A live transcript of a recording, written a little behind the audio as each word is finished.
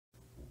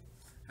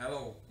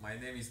Hello, my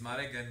name is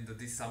Marek and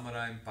this summer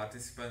I'm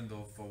participant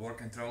of a work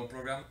and travel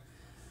program.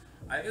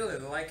 I really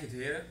like it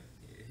here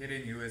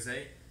in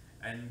USA,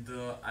 and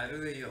I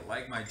really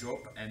like my job,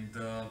 and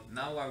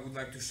now I would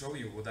like to show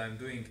you what I'm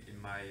doing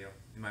in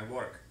my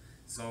work.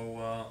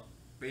 So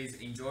please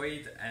enjoy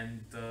it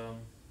and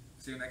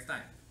see you next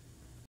time.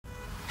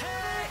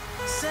 Hey,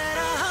 said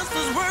our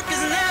hustler's work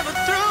is never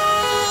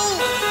through.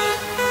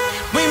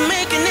 We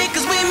making it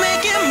 'cause we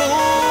making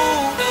moves.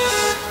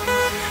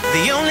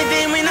 The only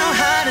thing we know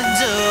how to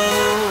do.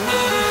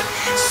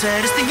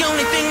 Said it's the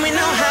only thing we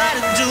know how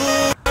to do.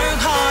 Work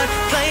hard,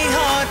 play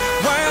hard,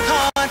 work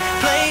hard,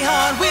 play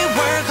hard. We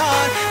work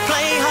hard,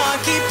 play hard,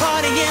 keep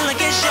partying like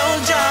it's your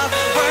job.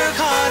 Work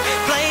hard,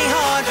 play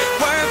hard,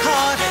 work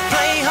hard,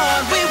 play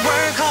hard. We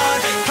work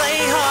hard, play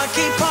hard,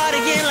 keep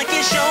partying like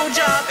it's your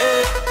job.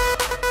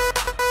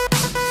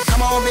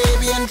 Come on,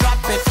 baby, and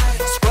drop it.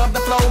 Scrub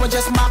the floor and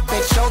just mop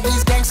it. Show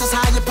these gangsters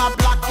how you pop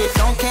lock it.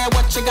 Don't care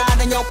what you got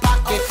in your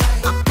pocket.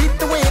 I beat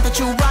the way that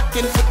you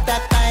rockin'. Hit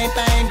that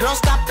thing, girl,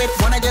 stop it.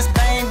 Wanna just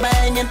bang,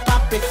 bang, and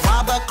pop it.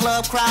 While the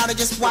club crowd are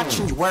just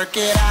watching you work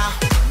it out.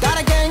 Got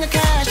a gang of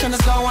cash and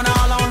it's going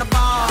all on the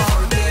ball.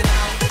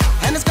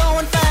 And it's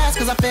going fast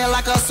 'cause I feel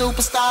like a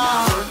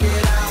superstar.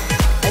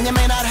 And you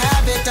may not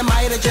have it, I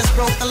might have just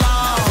broke the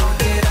law.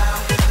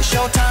 It's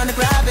your turn to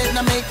grab it and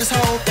I make this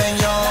whole thing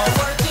yours.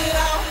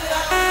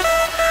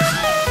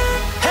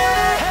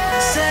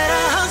 Said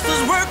our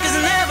hustler's work is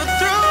never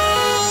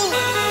through.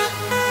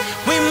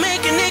 We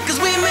making it 'cause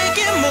we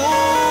making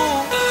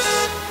moves.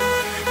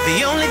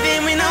 The only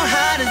thing we know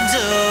how to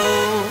do.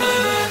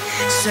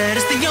 Said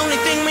it's the only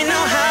thing we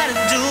know how to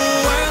do.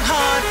 Work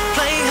hard,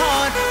 play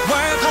hard,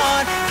 work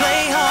hard,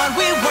 play hard.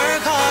 We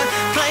work hard,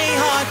 play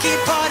hard, keep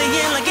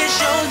partying like it's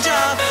your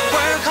job.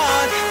 Work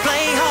hard,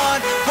 play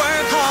hard,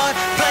 work hard,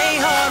 play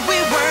hard. We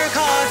work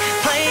hard,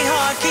 play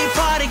hard, keep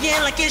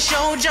partying like it's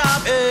your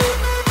job.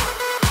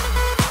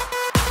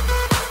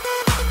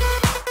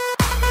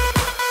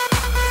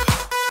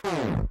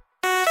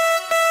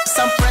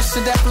 Some fresh to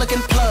death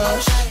looking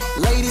plush.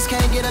 Ladies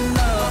can't get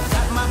enough.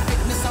 Got my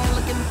fitness on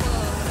looking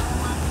good.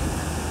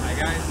 Hi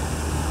guys,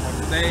 for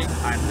today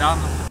I'm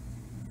done.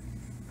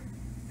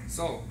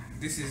 So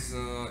this is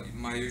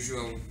my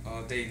usual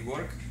day in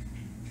work,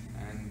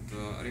 and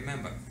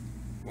remember,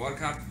 work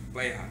hard,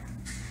 play hard.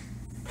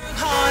 Work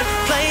hard.